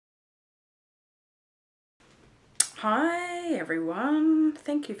Hi everyone,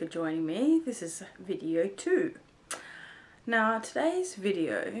 thank you for joining me. This is video 2. Now today's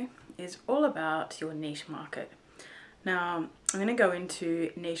video is all about your niche market. Now I'm going to go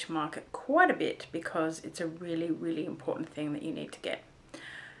into niche market quite a bit because it's a really important thing that you need to get.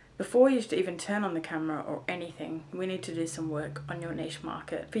 Before you even turn on the camera or anything, we need to do some work on your niche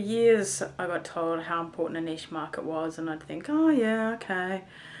market. For years I got told how important a niche market was, and I'd think, oh yeah, okay,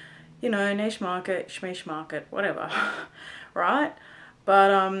 you know, niche market, schmish market, whatever, right?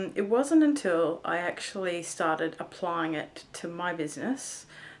 But it wasn't until I actually started applying it to my business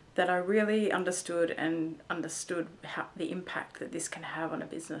that I really understood how the impact that this can have on a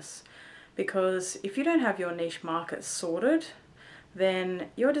business. Because if you don't have your niche market sorted, then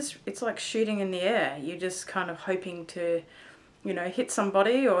it's like shooting in the air. You're just kind of hoping to, you know, hit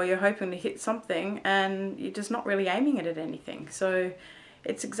somebody, or you're hoping to hit something, and you're just not really aiming it at anything. So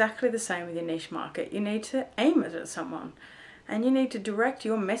it's exactly the same with your niche market. You need to aim it at someone, and you need to direct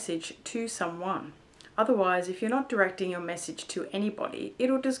your message to someone. Otherwise, if you're not directing your message to anybody,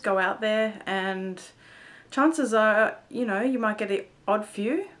 it'll just go out there, and chances are, you know, you might get an odd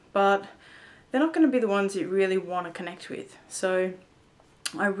few, but they're not going to be the ones you really want to connect with. So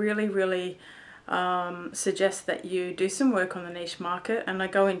I really suggest that you do some work on the niche market, and I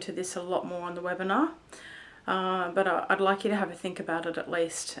go into this a lot more on the webinar. But I'd like you to have a think about it at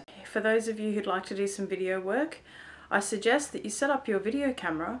least. For those of you who'd like to do some video work, I suggest that you set up your video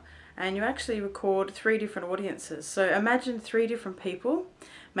camera and you actually record 3 different audiences. So imagine 3 different people.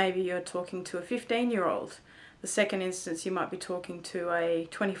 Maybe you're talking to a 15-year-old. The second instance, you might be talking to a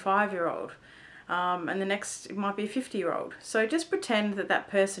 25-year-old. And the next, it might be a 50-year-old. So just pretend that that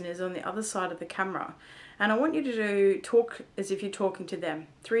person is on the other side of the camera. And I want you to talk as if you're talking to them,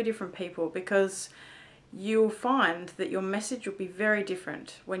 3 different people, because you'll find that your message will be very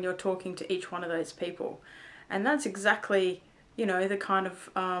different when you're talking to each one of those people. And that's exactly, you know, the kind of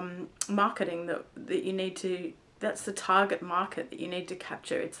marketing that you need to, that's the target market that you need to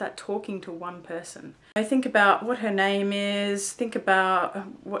capture. It's that talking to one person. Think about what her name is, think about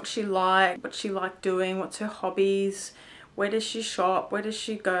what she liked doing, what's her hobbies, where does she shop, where does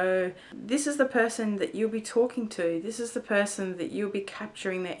she go. This is the person that you'll be talking to. This is the person that you'll be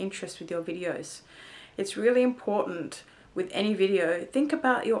capturing their interest with your videos. It's really important with any video. Think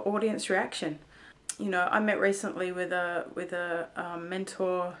about your audience reaction. You know, I met recently with a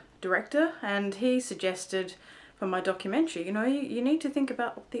mentor director, and he suggested for my documentary, you know, you need to think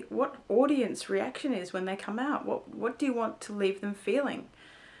about what audience reaction is when they come out. What do you want to leave them feeling?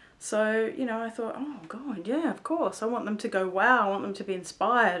 So, you know, I thought, oh God, yeah, of course. I want them to go, wow, I want them to be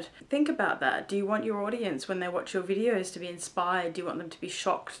inspired. Think about that. Do you want your audience, when they watch your videos, to be inspired? Do you want them to be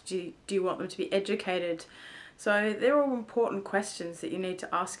shocked? Do you want them to be educated? So they're all important questions that you need to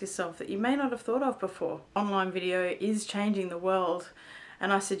ask yourself that you may not have thought of before. Online video is changing the world,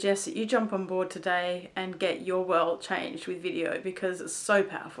 and I suggest that you jump on board today and get your world changed with video, because it's so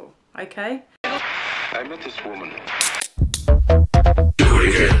powerful, okay? I met this woman. Do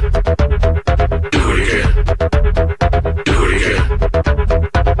it again.